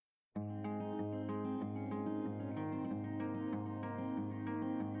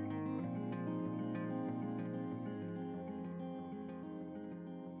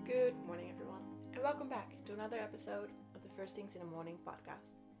Good morning, everyone, and welcome back to another episode of the First Things in the Morning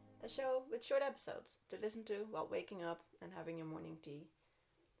podcast, a show with short episodes to listen to while waking up and having your morning tea.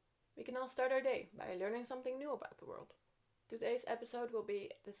 We can all start our day by learning something new about the world. Today's episode will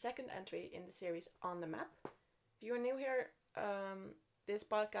be the second entry in the series On the Map. If you are new here, this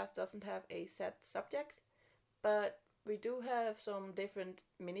podcast doesn't have a set subject, but we do have some different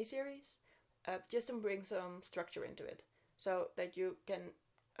mini-series just to bring some structure into it, so that you can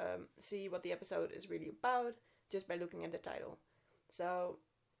see what the episode is really about just by looking at the title. So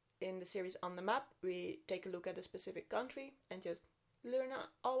in the series On the Map, we take a look at a specific country and just learn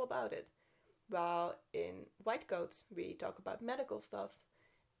all about it. While in White Coats, we talk about medical stuff,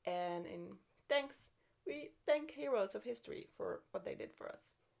 and in Thanks, we thank heroes of history for what they did for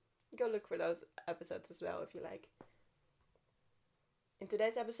us. Go look for those episodes as well if you like. In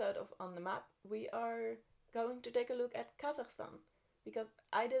today's episode of On the Map, we are going to take a look at Kazakhstan, because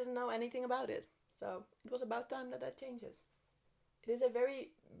I didn't know anything about it, so it was about time that changes. It is a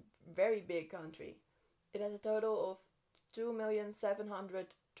very, very big country. It has a total of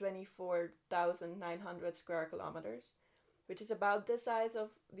 2,724,900 square kilometers, which is about the size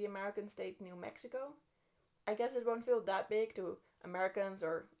of the American state New Mexico. I guess it won't feel that big to Americans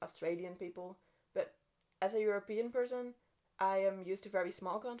or Australian people, but as a European person, I am used to very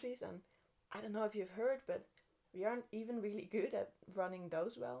small countries, and I don't know if you've heard, but we aren't even really good at running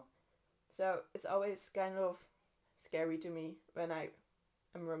those well. So it's always kind of scary to me when I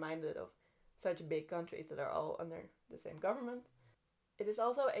am reminded of such big countries that are all under the same government. It is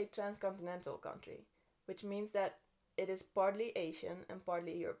also a transcontinental country, which means that it is partly Asian and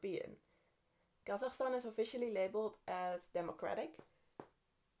partly European. Kazakhstan is officially labeled as democratic,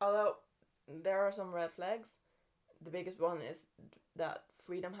 although there are some red flags. The biggest one is that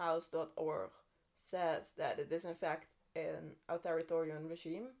freedomhouse.org says that it is in fact an authoritarian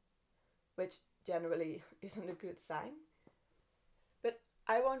regime, which generally isn't a good sign. But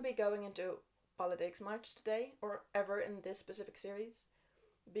I won't be going into politics much today, or ever in this specific series,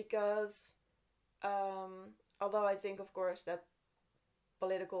 because although I think, of course, that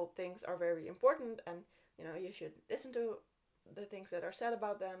political things are very important and you should listen to the things that are said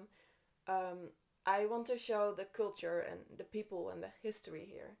about them, I want to show the culture and the people and the history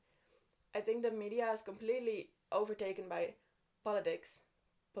here. I think the media is completely overtaken by politics.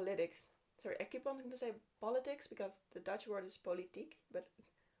 Sorry, I keep wanting to say politics because the Dutch word is politiek, but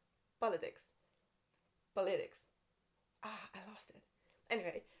politics. I lost it.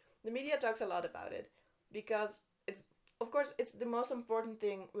 Anyway, the media talks a lot about it because it's the most important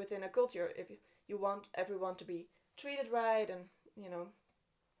thing within a culture. If you want everyone to be treated right and,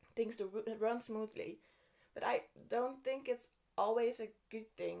 things to run smoothly. But I don't think it's always a good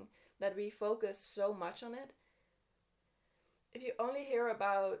thing that we focus so much on it. If you only hear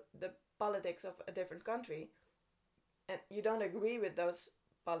about the politics of a different country and you don't agree with those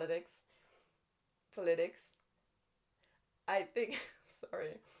politics, I think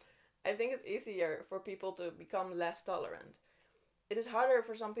it's easier for people to become less tolerant. It is harder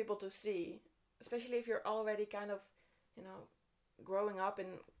for some people to see, especially if you're already kind of, growing up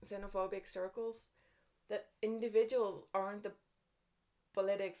in xenophobic circles, that individuals aren't the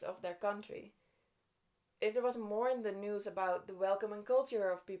politics of their country. If there was more in the news about the welcoming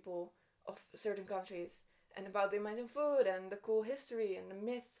culture of people of certain countries, and about the amazing food and the cool history and the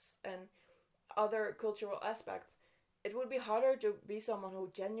myths and other cultural aspects, it would be harder to be someone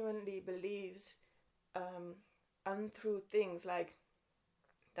who genuinely believes untrue things like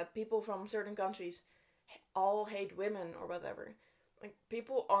that people from certain countries all hate women or whatever. Like,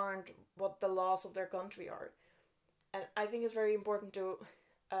 people aren't what the laws of their country are. And I think it's very important to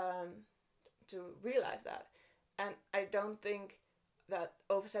realize that. And I don't think that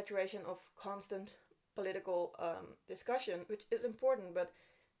oversaturation of constant political discussion, which is important, but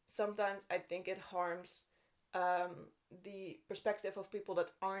sometimes I think it harms the perspective of people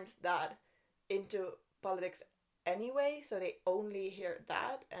that aren't that into politics anyway, so they only hear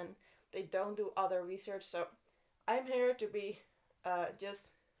that and they don't do other research. So I'm here to be just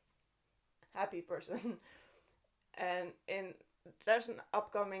happy person. And there's an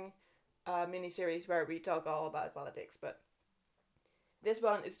upcoming mini-series where we talk all about politics, but this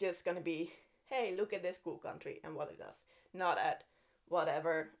one is just gonna be, hey, look at this cool country and what it does, not at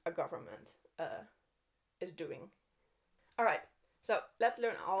whatever a government is doing. Alright, so let's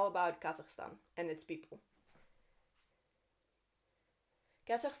learn all about Kazakhstan and its people.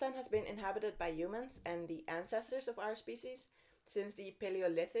 Kazakhstan has been inhabited by humans and the ancestors of our species since the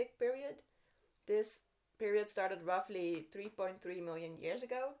Paleolithic period. This period started roughly 3.3 million years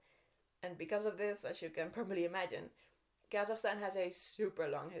ago, and because of this, as you can probably imagine, Kazakhstan has a super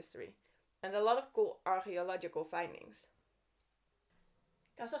long history and a lot of cool archaeological findings.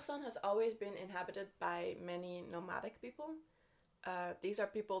 Kazakhstan has always been inhabited by many nomadic people. These are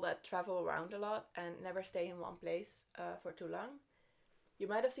people that travel around a lot and never stay in one place for too long. You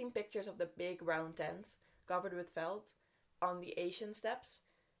might have seen pictures of the big round tents covered with felt on the Asian steppes.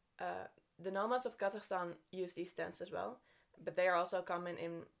 The nomads of Kazakhstan use these tents as well, but they are also common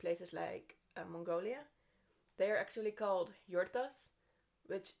in places like Mongolia. They are actually called yurtas,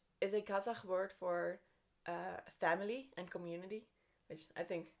 which is a Kazakh word for family and community, which I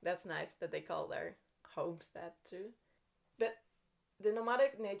think that's nice that they call their homes that too. But the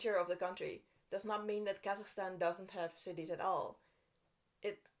nomadic nature of the country does not mean that Kazakhstan doesn't have cities at all.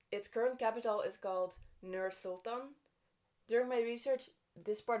 Its current capital is called Nur Sultan. During my research,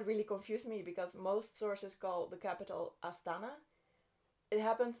 this part really confused me because most sources call the capital Astana. It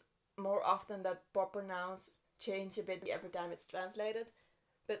happens more often that proper nouns change a bit every time it's translated,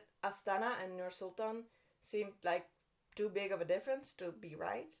 but Astana and Nur Sultan seemed like too big of a difference to be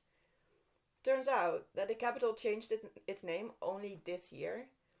right. Turns out that the capital changed its name only this year,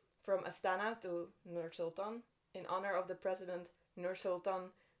 from Astana to Nur Sultan, in honor of the president Nursultan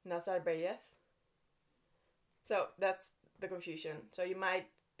Nazarbayev. So that's the confusion. So you might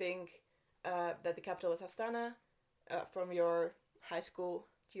think that the capital is Astana from your high school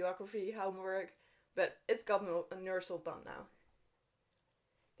geography homework, but it's called Nur Sultan now.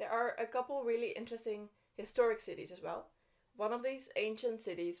 There are a couple really interesting historic cities as well. One of these ancient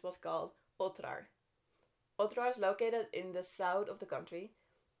cities was called Otrar. Otrar is located in the south of the country,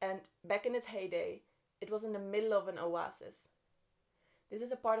 and back in its heyday, it was in the middle of an oasis. This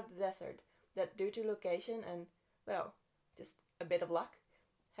is a part of the desert that, due to location and, well, just a bit of luck,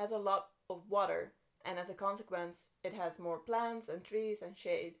 has a lot of water, and as a consequence, it has more plants and trees and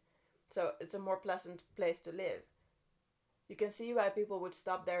shade, so it's a more pleasant place to live. You can see why people would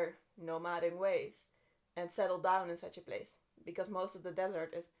stop their nomading ways and settle down in such a place, because most of the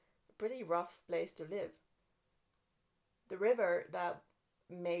desert is a pretty rough place to live. The river that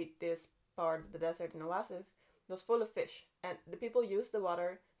made this part of the desert an oasis was full of fish, and the people used the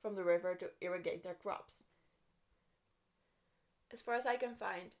water from the river to irrigate their crops. As far as I can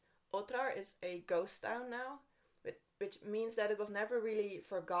find, Otrar is a ghost town now, which means that it was never really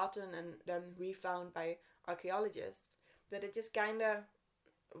forgotten and then refound by archaeologists, but it just kinda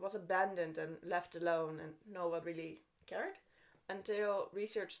was abandoned and left alone and no one really cared until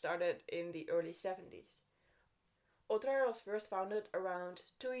research started in the early 70s. Otrar was first founded around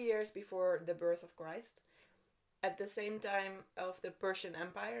 2 years before the birth of Christ, at the same time of the Persian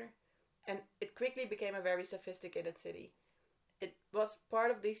Empire, and it quickly became a very sophisticated city. It was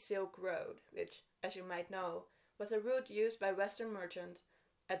part of the Silk Road, which, as you might know, was a route used by Western merchants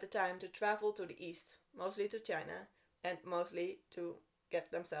at the time to travel to the east, mostly to China, and mostly to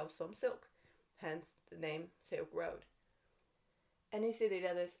get themselves some silk, hence the name Silk Road. Any city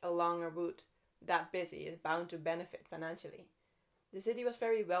that is along a route that busy is bound to benefit financially. The city was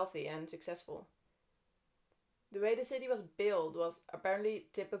very wealthy and successful. The way the city was built was apparently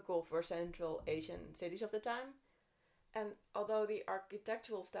typical for Central Asian cities of the time, and although the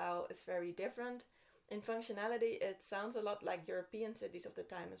architectural style is very different, in functionality it sounds a lot like European cities of the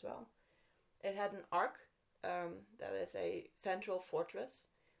time as well. It had an arc, that is a central fortress,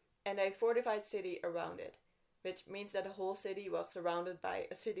 and a fortified city around it, which means that the whole city was surrounded by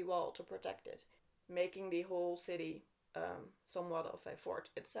a city wall to protect it, making the whole city somewhat of a fort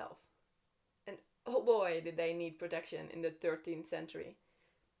itself. And oh boy, did they need protection in the 13th century.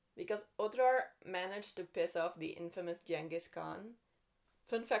 Because Otrar managed to piss off the infamous Genghis Khan.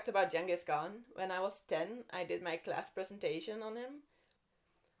 Fun fact about Genghis Khan, when I was 10, I did my class presentation on him.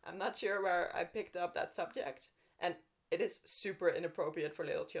 I'm not sure where I picked up that subject, and it is super inappropriate for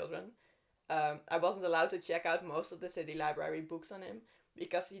little children. I wasn't allowed to check out most of the city library books on him,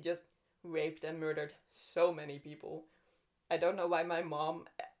 because he just raped and murdered so many people. I don't know why my mom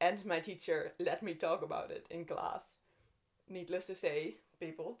and my teacher let me talk about it in class. Needless to say,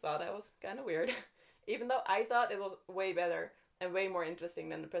 people thought I was kind of weird, even though I thought it was way better and way more interesting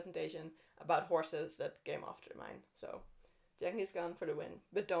than the presentation about horses that came after mine. So, Genghis Khan for the win.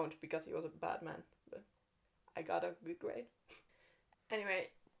 But don't, because he was a bad man. But I got a good grade. Anyway,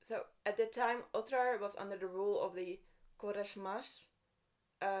 so at the time, Otrar was under the rule of the Koreshmas,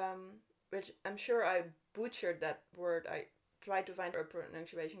 which I'm sure I butchered that word. I tried to find a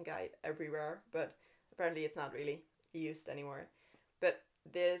pronunciation guide everywhere, but apparently it's not really used anymore. But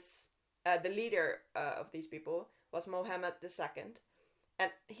this, the leader of these people was Mohammed II,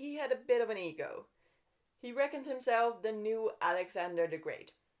 and he had a bit of an ego. He reckoned himself the new Alexander the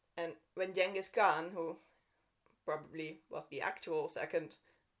Great, and when Genghis Khan, who probably was the actual second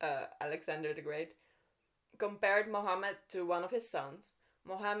Alexander the Great, compared Muhammad to one of his sons,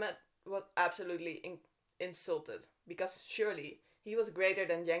 Muhammad was absolutely insulted, because surely he was greater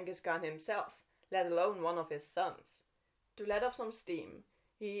than Genghis Khan himself, let alone one of his sons. To let off some steam,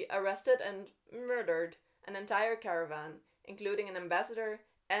 he arrested and murdered an entire caravan, including an ambassador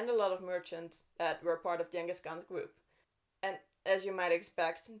and a lot of merchants that were part of Genghis Khan's group. And as you might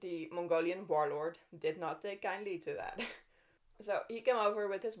expect, the Mongolian warlord did not take kindly to that. So he came over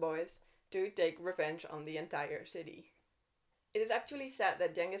with his boys to take revenge on the entire city. It is actually said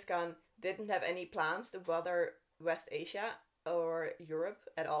that Genghis Khan didn't have any plans to bother West Asia or Europe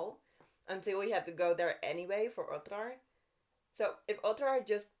at all until he had to go there anyway for Otrar. So if Otrar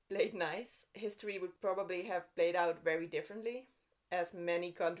just played nice, history would probably have played out very differently, as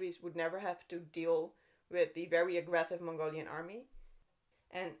many countries would never have to deal with the very aggressive Mongolian army,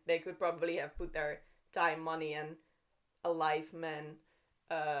 and they could probably have put their time, money, and alive men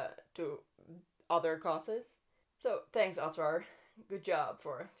to other causes. So thanks, Otrar. Good job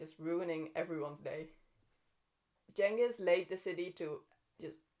for just ruining everyone's day. Genghis laid the city to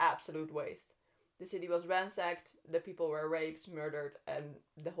just absolute waste. The city was ransacked, the people were raped, murdered, and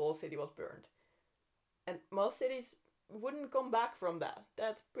the whole city was burned. And most cities wouldn't come back from that.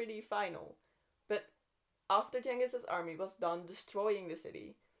 That's pretty final. But after Genghis's army was done destroying the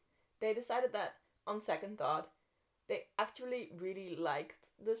city, they decided that, on second thought, they actually really liked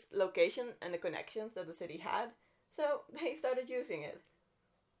this location and the connections that the city had, so they started using it.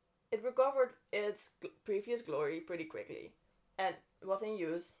 It recovered its previous glory pretty quickly, and was in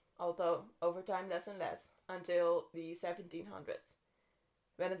use, although over time less and less, until the 1700s,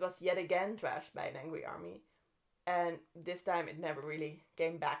 when it was yet again trashed by an angry army, and this time it never really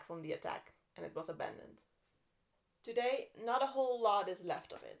came back from the attack, and it was abandoned. Today, not a whole lot is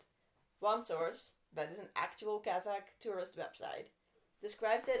left of it. One source, that is an actual Kazakh tourist website,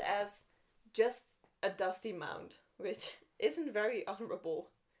 describes it as just a dusty mound, which isn't very honorable.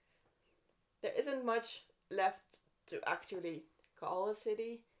 There isn't much left to actually call a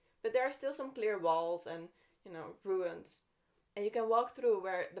city, but there are still some clear walls and, ruins. And you can walk through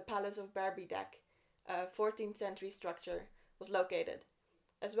where the Palace of Barbidek, a 14th century structure, was located,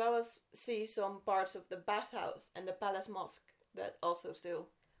 as well as see some parts of the bathhouse and the palace mosque that also still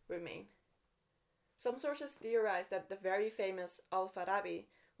remain. Some sources theorize that the very famous Al-Farabi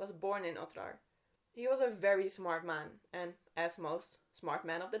was born in Otrar. He was a very smart man, and as most smart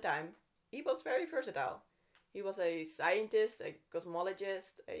men of the time, he was very versatile. He was a scientist, a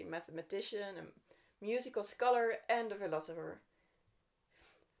cosmologist, a mathematician, a musical scholar, and a philosopher.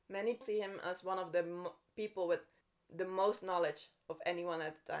 Many see him as one of the people with the most knowledge of anyone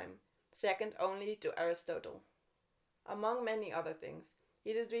at the time, second only to Aristotle. Among many other things,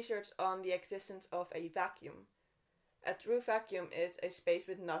 he did research on the existence of a vacuum. A true vacuum is a space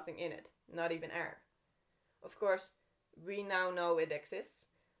with nothing in it, not even air. Of course, we now know it exists,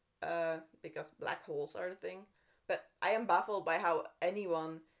 because black holes are the thing, but I am baffled by how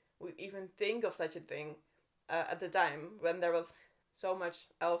anyone would even think of such a thing at the time, when there was so much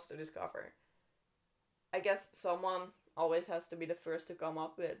else to discover. I guess someone always has to be the first to come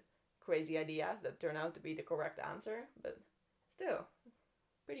up with crazy ideas that turn out to be the correct answer, but still,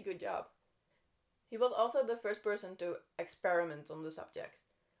 pretty good job. He was also the first person to experiment on the subject.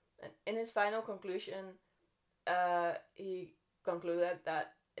 And in his final conclusion, he concluded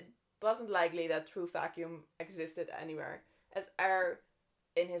that it wasn't likely that true vacuum existed anywhere, as air,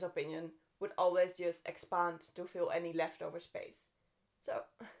 in his opinion, would always just expand to fill any leftover space. So,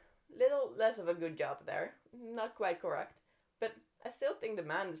 little less of a good job there. Not quite correct. But I still think the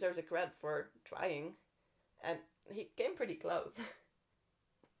man deserves a credit for trying. And he came pretty close.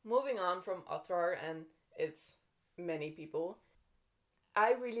 Moving on from Otrar and its many people,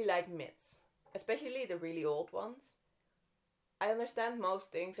 I really like myths, especially the really old ones. I understand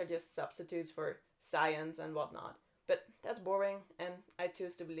most things are just substitutes for science and whatnot, but that's boring, and I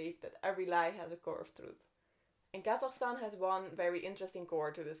choose to believe that every lie has a core of truth. And Kazakhstan has one very interesting core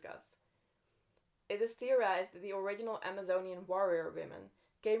to discuss. It is theorized that the original Amazonian warrior women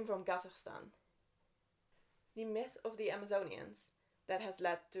came from Kazakhstan. The myth of the Amazonians, that has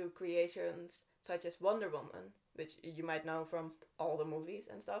led to creations such as Wonder Woman, which you might know from all the movies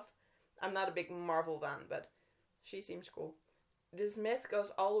and stuff. I'm not a big Marvel fan, but she seems cool. This myth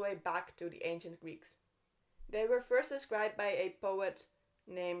goes all the way back to the ancient Greeks. They were first described by a poet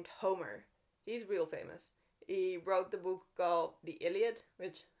named Homer. He's real famous. He wrote the book called The Iliad,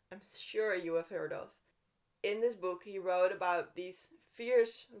 which I'm sure you have heard of. In this book, he wrote about these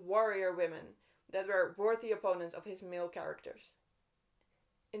fierce warrior women that were worthy opponents of his male characters.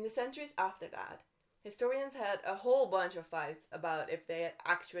 In the centuries after that, Historians had a whole bunch of fights about if they had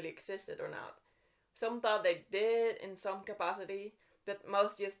actually existed or not. Some thought they did in some capacity, but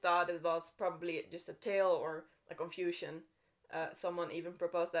most just thought it was probably just a tale or a confusion. Someone even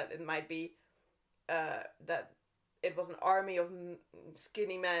proposed that it might be that it was an army of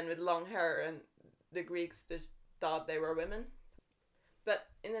skinny men with long hair, and the Greeks just thought they were women. But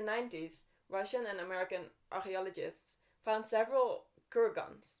in the 90s, Russian and American archaeologists found several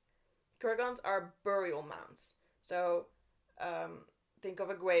kurgans. Kurgans are burial mounds. So think of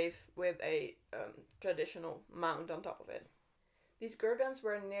a grave with a traditional mound on top of it. These kurgans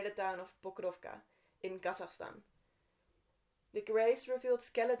were near the town of Pokrovka in Kazakhstan. The graves revealed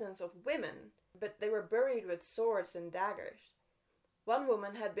skeletons of women, but they were buried with swords and daggers. One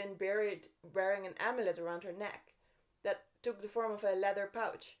woman had been buried wearing an amulet around her neck that took the form of a leather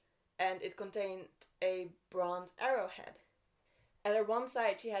pouch, and it contained a bronze arrowhead. At her one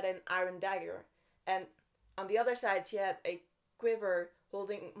side she had an iron dagger, and on the other side she had a quiver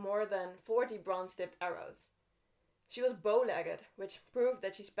holding more than 40 bronze-tipped arrows. She was bow-legged, which proved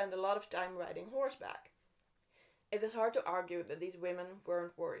that she spent a lot of time riding horseback. It is hard to argue that these women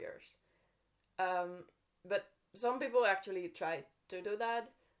weren't warriors. But some people actually tried to do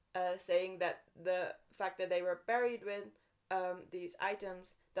that, saying that the fact that they were buried with these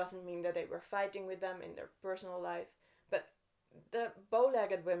items doesn't mean that they were fighting with them in their personal life. But the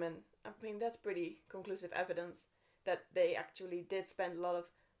bow-legged women, I mean, that's pretty conclusive evidence that they actually did spend a lot of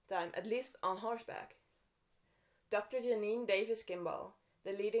time, at least on horseback. Dr. Janine Davis Kimball,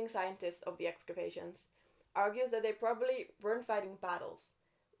 the leading scientist of the excavations, argues that they probably weren't fighting battles,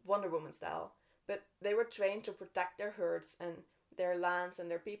 Wonder Woman style, but they were trained to protect their herds and their lands and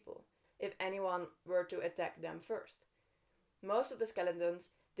their people, if anyone were to attack them first. Most of the skeletons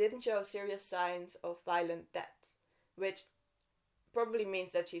didn't show serious signs of violent deaths, which probably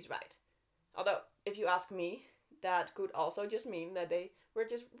means that she's right. Although, if you ask me, that could also just mean that they were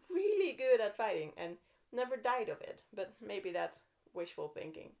just really good at fighting and never died of it, but maybe that's wishful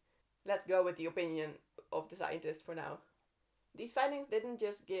thinking. Let's go with the opinion of the scientist for now. These findings didn't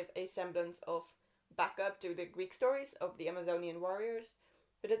just give a semblance of backup to the Greek stories of the Amazonian warriors,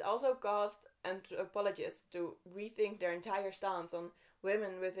 but it also caused anthropologists to rethink their entire stance on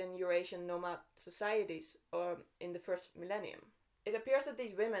women within Eurasian nomad societies in the first millennium. It appears that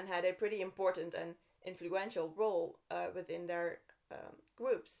these women had a pretty important and influential role within their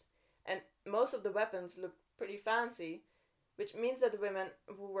groups, and most of the weapons looked pretty fancy, which means that the women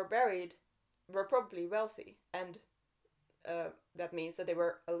who were buried were probably wealthy, and that means that they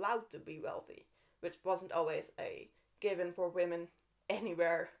were allowed to be wealthy, which wasn't always a given for women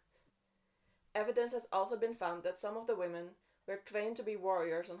anywhere. Evidence has also been found that some of the women were trained to be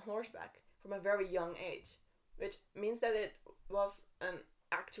warriors on horseback from a very young age, which means that it was an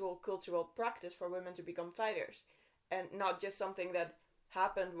actual cultural practice for women to become fighters, and not just something that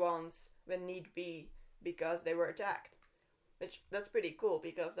happened once when need be because they were attacked. Which that's pretty cool,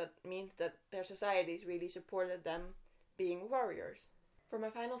 because that means that their societies really supported them being warriors. For my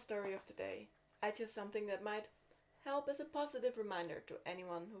final story of today, I chose something that might help as a positive reminder to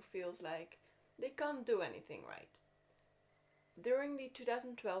anyone who feels like they can't do anything right. During the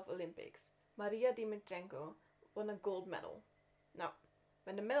 2012 Olympics, Maria Dimitrenko won a gold medal. Now,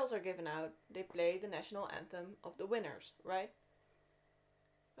 when the medals are given out, they play the national anthem of the winners, right?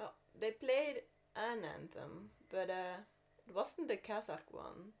 Well, they played an anthem, but it wasn't the Kazakh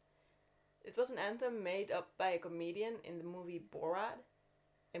one. It was an anthem made up by a comedian in the movie Borat,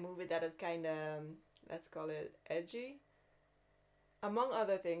 a movie that is kinda, let's call it, edgy. Among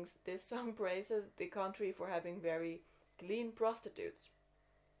other things, this song praises the country for having very clean prostitutes.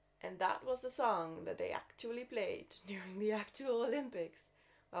 And that was the song that they actually played during the actual Olympics,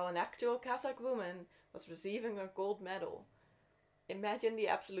 while an actual Kazakh woman was receiving a gold medal. Imagine the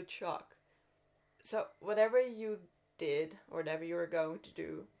absolute shock. So, whatever you did, or whatever you were going to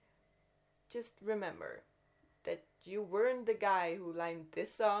do, just remember that you weren't the guy who lined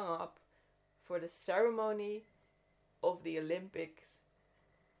this song up for the ceremony of the Olympics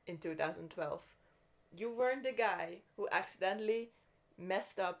in 2012. You weren't the guy who accidentally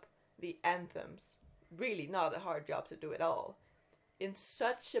messed up the anthems. Really not a hard job to do at all. In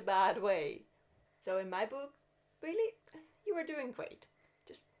such a bad way. So in my book, really, you were doing great.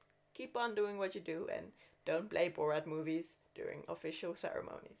 Just keep on doing what you do and don't play Borat movies during official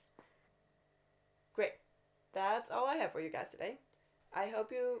ceremonies. Great. That's all I have for you guys today. I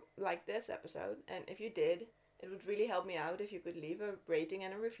hope you liked this episode, and if you did, it would really help me out if you could leave a rating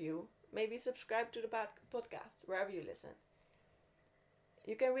and a review. Maybe subscribe to the podcast, wherever you listen.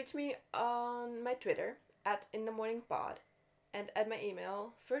 You can reach me on my Twitter, @InTheMorningPod. and at my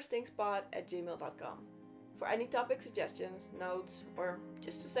email, firstthingspod@gmail.com, for any topic suggestions, notes, or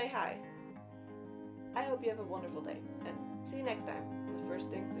just to say hi. I hope you have a wonderful day, and see you next time on the First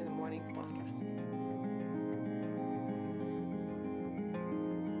Things in the Morning podcast.